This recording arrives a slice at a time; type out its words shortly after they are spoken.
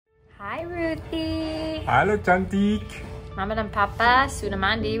Hai Ruthie. Halo cantik. Mama dan Papa sudah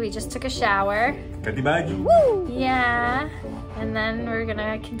mandi. We just took a shower. Ganti baju. Yeah. And then we're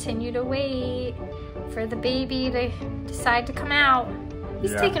gonna continue to wait for the baby to decide to come out.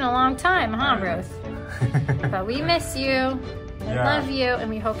 He's taking a long time, huh, Ruth? But we miss you. I love you, and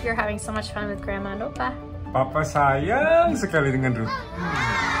we hope you're having so much fun with Grandma and Opa. Papa sayang sekali dengan Ruth.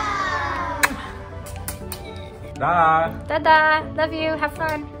 Dah. Dadah. Love you. Have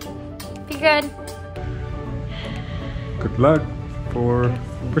fun. Be good. Good luck for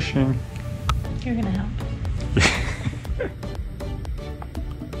pushing. You're gonna help.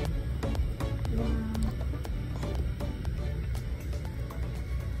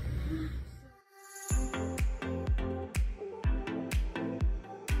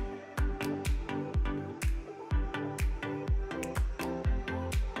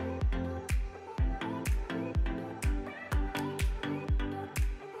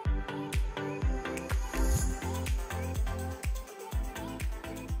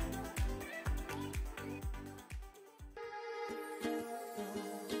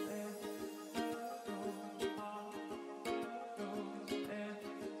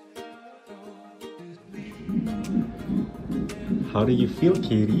 How do you feel,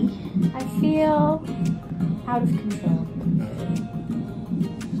 Katie? I feel out of control.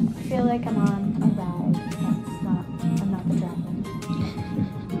 I feel like I'm on a ride. I'm not the driver.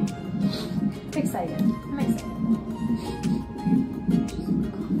 I'm excited.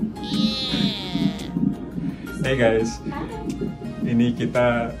 Hey guys, ini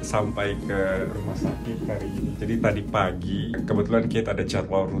kita sampai ke rumah sakit hari ini. Jadi tadi pagi, kebetulan kita ada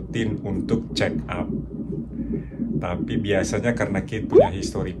jadwal rutin untuk check up. Tapi biasanya karena Kate punya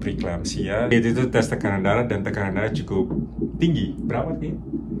histori preeklamsia, Kate itu tes tekanan darah dan tekanan darah cukup tinggi. Berapa, Kate?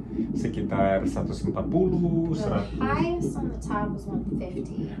 Sekitar 140, 100. Highest on the top was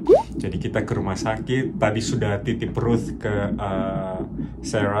 150. Jadi kita ke rumah sakit. Tadi sudah titip Ruth ke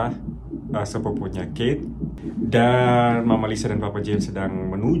Sarah, sepupunya Kate. Dan Mama Lisa dan Papa James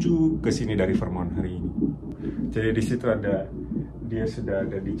sedang menuju ke sini dari Vermont hari ini. Jadi di situ dia sudah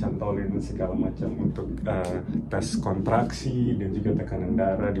ada dicantolin segala macam untuk tes kontraksi dan juga tekanan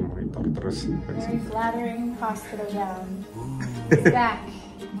darah di monitor terus. Very flattering hospital gown. Back.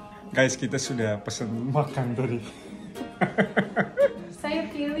 Guys, kita sudah pesen makan tadi.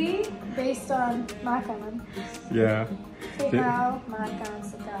 Saya pilih based on makanan. Ya. Tinggal makan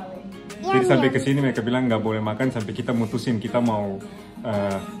sekali. Jadi sampai ke sini mereka bilang nggak boleh makan sampai kita mutusin kita mau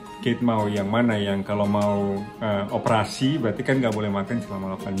Kate mau yang mana, yang kalau mau operasi berarti kan nggak boleh makan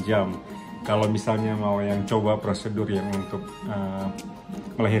selama 8 jam. Kalau misalnya mau yang coba prosedur yang untuk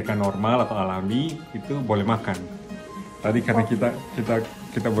melahirkan normal atau alami itu boleh makan. Tadi karena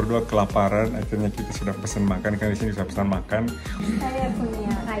kita berdua kelaparan, akhirnya kita sudah pesan makan. Karena di sini sudah pesan makan. Saya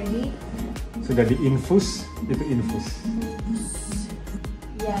punya ID. Sudah diinfus, itu infus.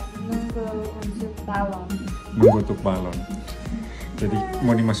 Ya, nunggu untuk balon. Nunggu untuk balon. Jadi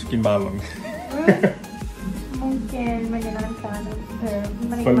mau dimasukin balon. Mungkin menyenangkan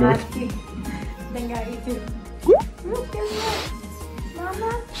menikmati dengan itu.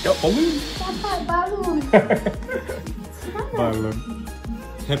 Mama, Ya, balon. dapat balon. Balon.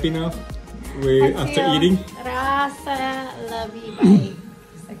 Happy now? After eating? Rasa lebih baik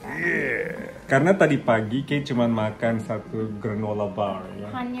sekarang. Karena tadi pagi Kate cuma makan satu granola bar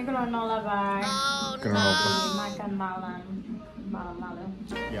ya. Hanya granola bar. Granola bar. Makan malam.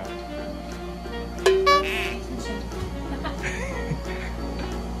 Ya.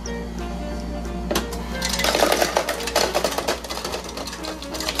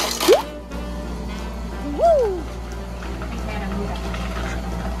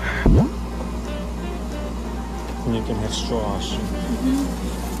 Ini kan herstras.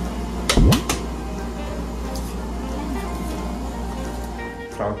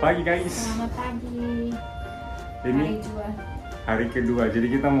 Selamat pagi guys. Selamat pagi. Ini hari kedua.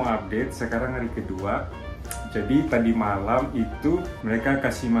 Jadi kita mau update sekarang hari kedua. Jadi tadi malam itu mereka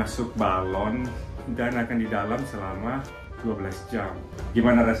kasih masuk balon dan akan di dalam selama 12 jam.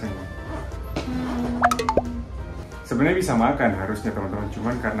 Gimana rasanya? Sebenarnya bisa makan harusnya teman-teman,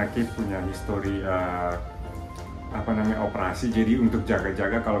 cuman karena Kate punya histori operasi, jadi untuk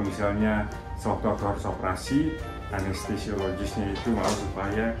jaga-jaga kalau misalnya sewaktu-waktu harus operasi, anestesiologisnya itu mau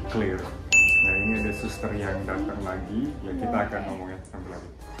supaya clear. Nah ini ada suster yang datang lagi, ya kita akan ngomongin sambil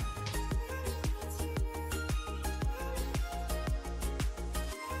lagi.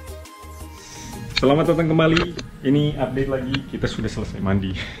 Selamat datang kembali. Ini update lagi, kita sudah selesai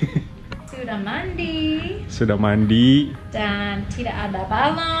mandi. Sudah mandi. Dan tidak ada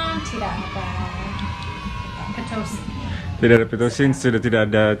balon, tidak ada ketos. Tidak ada pitocin, sudah tidak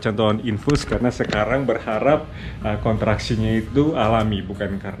ada contohan infus karena sekarang berharap kontraksinya itu alami,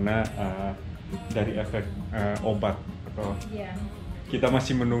 bukan karena dari efek obat atau. Kita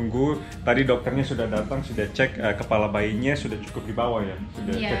masih menunggu. Tadi dokternya sudah datang, sudah cek kepala bayinya sudah cukup di bawah ya.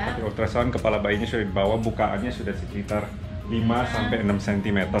 Sudah cek pakai ultrasound, kepala bayinya sudah di bawah, bukaannya sudah sekitar 5 sampai 6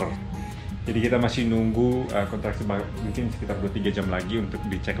 cm. Jadi kita masih nunggu kontraksi mungkin sekitar 2-3 jam lagi untuk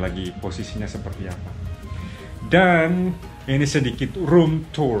dicek lagi posisinya seperti apa. Dan ini sedikit room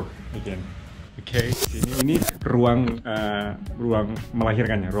tour again. Oke, ini ruang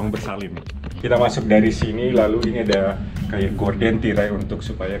melahirkannya, ruang bersalin. Kita masuk dari sini, lalu ini ada kayak gorden tirai untuk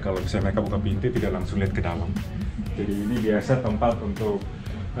supaya kalau misalnya mereka buka pintu tidak langsung lihat ke dalam. Jadi ini biasa tempat untuk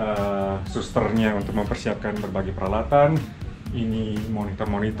susternya untuk mempersiapkan berbagai peralatan. Ini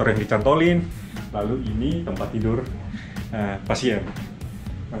monitor-monitor yang dicantolin. Lalu ini tempat tidur pasien,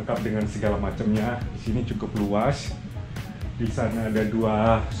 lengkap dengan segala macamnya. Di sini cukup luas. Di sana ada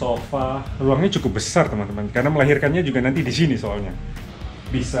 2 sofa. Ruangnya cukup besar teman-teman, karena melahirkannya juga nanti di sini soalnya.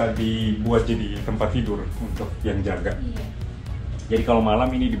 Bisa dibuat jadi tempat tidur untuk yang jaga. Jadi kalau malam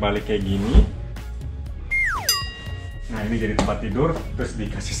ini dibalik kayak gini. Nah ini jadi tempat tidur, terus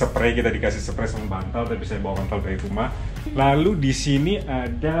dikasih spray, kita dikasih spray sama bantal, tapi saya bawa bantal dari rumah. Lalu di sini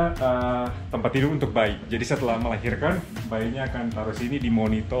ada tempat tidur untuk bayi. Jadi setelah melahirkan, bayinya akan taruh sini,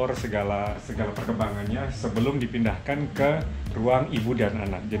 dimonitor segala perkembangannya sebelum dipindahkan ke ruang ibu dan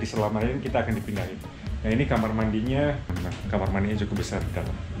anak. Jadi selama ini kita akan dipindahin. Nah ini kamar mandinya cukup besar di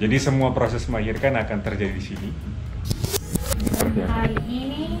dalam. Jadi semua proses melahirkan akan terjadi di sini. Hari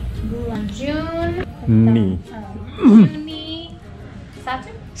ini bulan Juni. Juni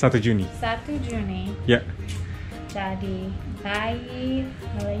 1 Juni. 1 Juni. Ya. Jadi bayi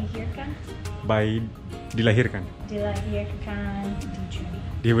melahirkan. Bayi dilahirkan. Dilahirkan di Juni.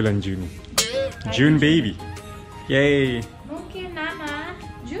 Di bulan Juni. June baby. Yay. Mungkin nama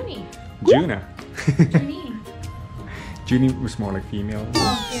Juni. Juna. Juni. Juni was more like female.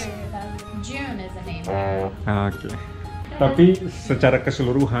 Oh, here, June is a name. Oke. Tapi secara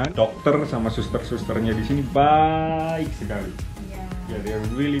keseluruhan, dokter sama suster-susternya di sini baik sekali. Ya, dia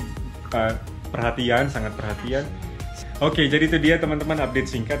really sangat perhatian. Oke, jadi itu dia teman-teman update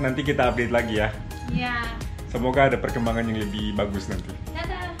singkat. Nanti kita update lagi ya. Iya. Semoga ada perkembangan yang lebih bagus nanti.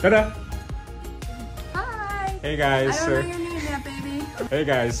 Dadah. Dadah. Hi. Hey guys. I don't know your name yet, baby. Hey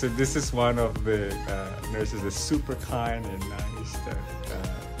guys, so this is one of the nurses that's super kind and nice that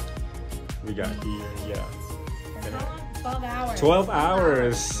we got here. Yeah. 12 hours. 12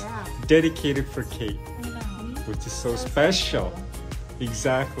 hours Yeah. dedicated for Kate, I know. which is so special.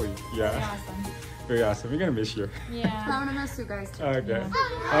 Exactly. Yeah. Awesome. Very awesome. We're gonna miss you. Yeah. I'm gonna miss you guys too. Okay.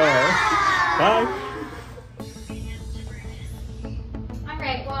 Alright. Bye.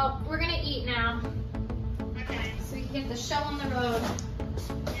 Alright, well, we're gonna eat now. Okay. So we can get the show on the road.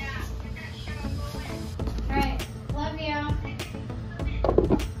 Alright, love you.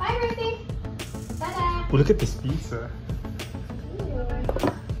 Bye, Ruthie. Bye-bye. Oh, look at this pizza.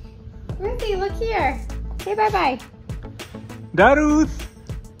 Ruthie, look here. Say bye-bye. Daruth.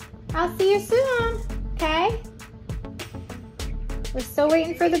 I'll see you soon, okay? We're still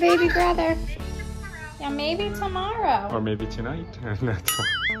waiting for the baby brother. Yeah, maybe tomorrow. Or maybe tonight.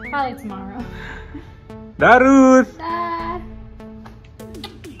 Probably tomorrow. Daruth. Dad.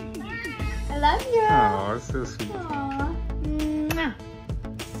 I love you. Oh, so sweet. Aww. Mwah.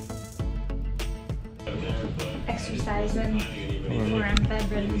 Exercising before I'm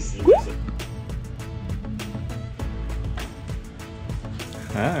bedridden.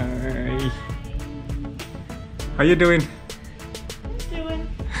 Hi. How you doing? Doing?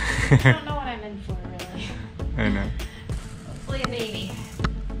 I don't know what I'm in for really. I know. Hopefully a baby.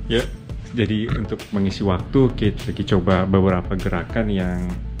 Ya, jadi untuk mengisi waktu kita lagi coba beberapa gerakan yang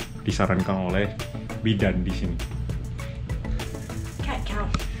disarankan oleh bidan di sini. Cat cow.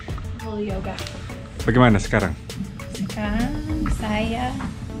 Little yoga. Bagaimana sekarang? Sekarang saya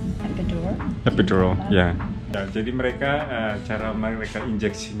Epidural, ya. Ya, jadi mereka cara mereka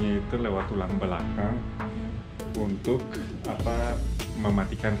injeksinya itu lewat tulang belakang untuk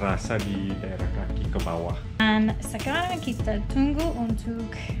mematikan rasa di daerah kaki ke bawah. Dan sekarang kita tunggu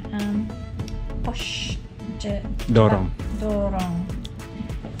untuk push Dorong.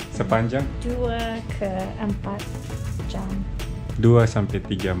 Sepanjang 2 ke 4 jam. 2 sampai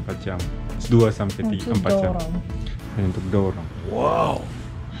 3-4 jam. 2 sampai 4 jam. Dorong. Untuk dorong. Wow.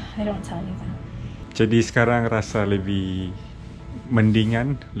 I don't tell you that. Jadi sekarang rasa lebih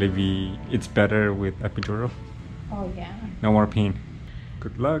mendingan, it's better with epidural. Oh yeah. No more pain.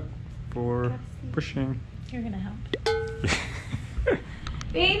 Good luck for pushing. You're gonna help.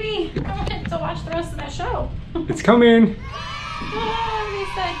 Baby, I wanted to watch the rest of that show. It's coming. They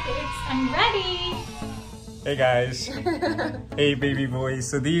said I'm ready. Hey guys. Hey baby boys.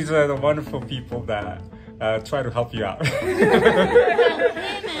 So these are the wonderful people that try to help you out. Can't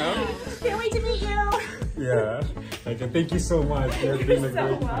wait to meet you. Yeah. Okay, thank you so much. You have been a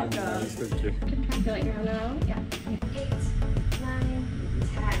great time. Thank you. Feel like you're hello? Yeah. 8, 9,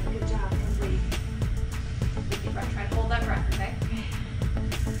 10. Good job. And breathe. Try to hold that breath, okay?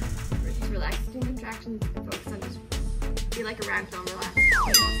 We're just relaxed doing contractions and focus on just be like a rag doll, relax. Do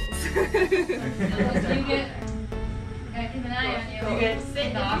you get, I keep an eye on you. Do you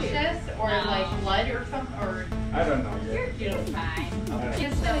get nauseous or like blood or something? Or I don't know yet. you're fine. Okay.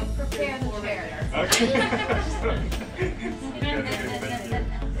 Just to prepare the chair. Okay. 8, 9, 10.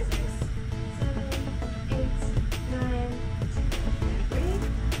 Breathe.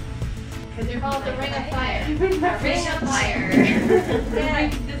 Because you're called the ring of fire. The ring of fire.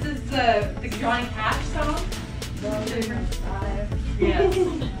 This is the Johnny Cash song. Yes.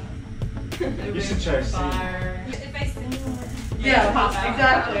 You should try singing. If I sing more. Yeah,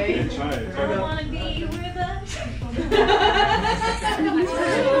 exactly. Yeah, try it. Try I it. want to be with us.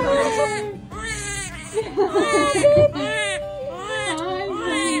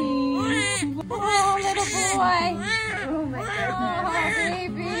 Oh, little boy. Oh my goodness. Oh,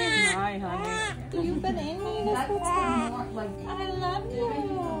 baby. Hi, honey. You've been in me this whole time. I love you.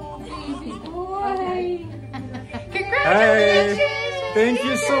 Baby boy. Congratulations. Hey, thank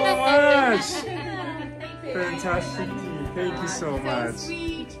you so much. Fantastic tea. Thank you so much. So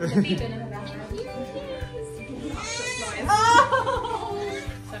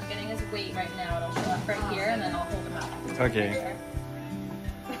I'm getting his weight right now. It'll show up right here, and then I'll hold him up. Okay.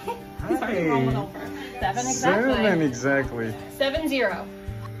 Rolling Hi. over. 7 exactly. 7 exactly. 7-0.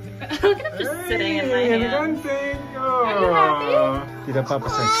 Look at him just sitting in my Hey, hand. ganting. Are you Oh. Tidak apa-apa,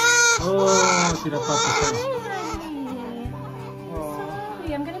 sayang. Oh, tidak apa-apa, sayang. Oh. Sorry,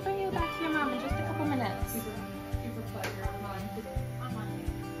 I'm gonna bring you back to your mom in just a couple minutes.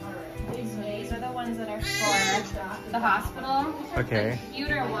 These are the ones that are for the hospital. Okay. The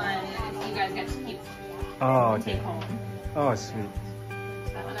cuter one, you guys get to keep Oh, take okay. home. Oh, sweet.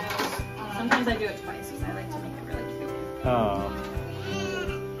 That one sometimes I do it twice because I like to make it really cute. Oh.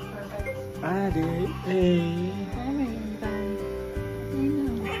 Adik. Hey.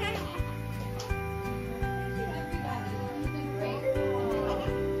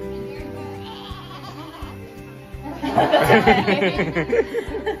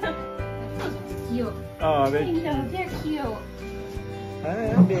 Cute. Oh, I they know, they're cute.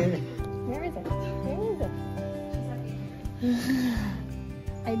 Adik. Where is it? Where is it?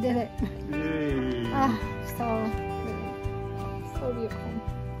 I did it. Yay. Ah, so beautiful.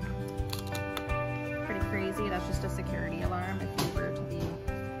 Pretty crazy. That's just a security alarm if you were to be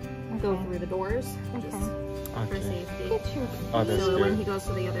go through the doors. Just for Okay. safety. Oh, that's So when good. he goes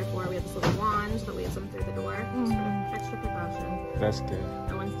to the other floor, we have this little wand that leads him through the door. Just for extra precaution. That's good.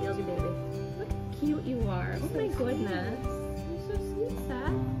 No one steals your baby. Look how cute you are. Oh my goodness. You're so sweet,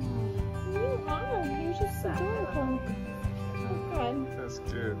 Seth. You are. You're just adorable. Oh, good. That's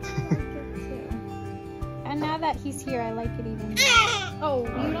good. And now that he's here, I like it even more. Oh,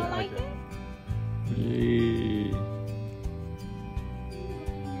 you don't like it? Yay.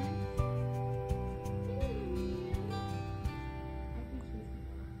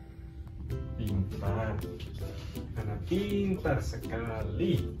 Pintar. Anak pintar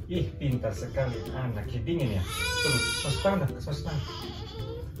sekali. Ih, pintar sekali. Anak dingin ya. Tuh, masuk tangan dah, masuk tangan.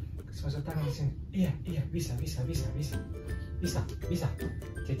 Masuk tangan di sini. Iya, iya, bisa. Bisa.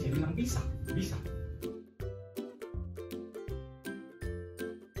 Cece bilang bisa.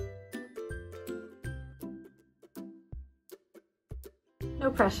 No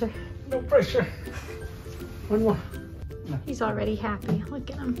pressure. No pressure. One more. He's already happy. Look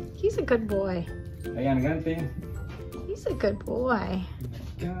at him. He's a good boy. Ayan, ganting. He's a good boy.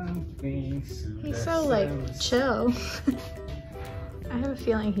 Ganting. He's so like chill. I have a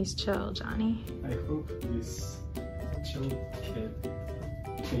feeling he's chill, Johnny. I hope this chill kid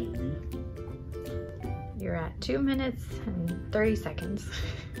baby. You're at 2 minutes and 30 seconds.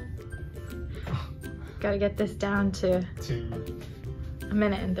 Gotta get this down to To 1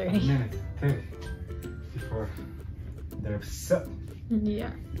 minute and 30. minute 30 before they're set.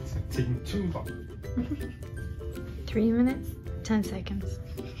 Yeah. It's taking too long. 3 minutes, 10 seconds.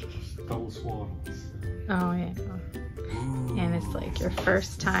 Double swallows. Oh yeah. And it's like your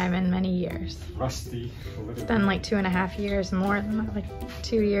first time in many years. Rusty. It's been like 2.5 years, more than that, like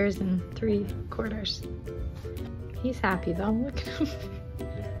 2 years and 3 quarters. He's happy though, look at him.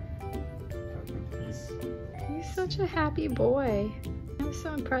 Yeah. He's such a happy boy. I'm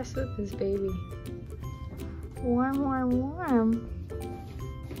so impressed with this baby. Warm, warm, warm.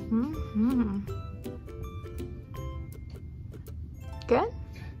 Good?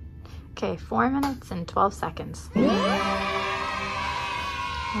 Okay, 4 minutes and 12 seconds. I'll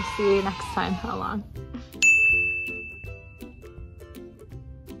see you next time. How long?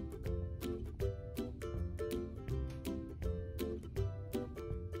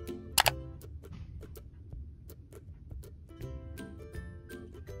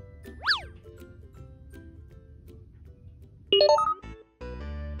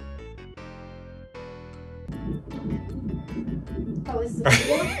 Oh, is this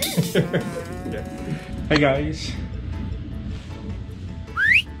Yeah. Hey guys.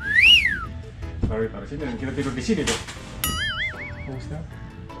 Taruh sini dan kita tidur di sini deh.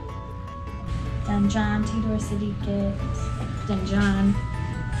 Dan John tidur sedikit. Dan John.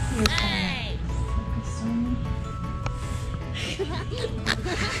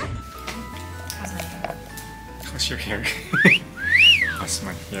 How's your hair? How's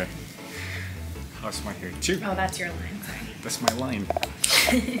my hair? How's my hair too? Oh, that's your line. Sorry. That's my line.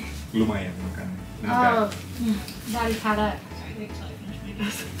 Lumayan makan. Oh, Daddy caught up. Sorry, wait till I finish my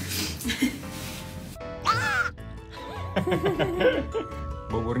mouth.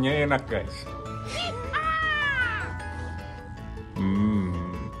 Buburnya enak guys.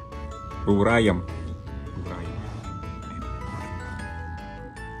 Bubur ayam. Bubur ayam.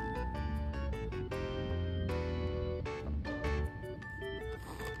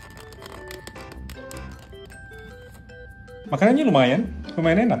 Makanannya lumayan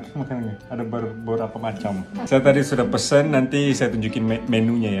enak makanannya. Ada beberapa macam. Saya tadi sudah pesan, nanti saya tunjukin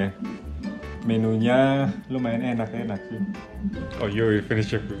menunya ya. Menunya lumayan enak sih. Oh, you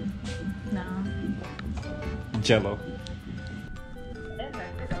finish your food? No. Jello.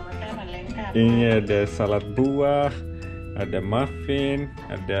 Ini ada salad buah, ada muffin,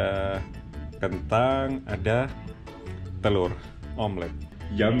 ada kentang, ada telur, omelet.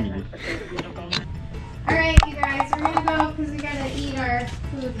 Yummy. Alright, you guys, we're gonna go because we gotta eat our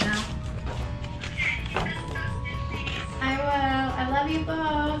food now. I will. I love you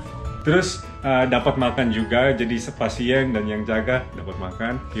both. Terus dapat makan juga, jadi sepasien dan yang jaga dapat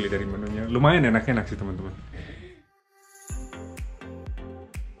makan, pilih dari menunya. Lumayan enak sih teman-teman.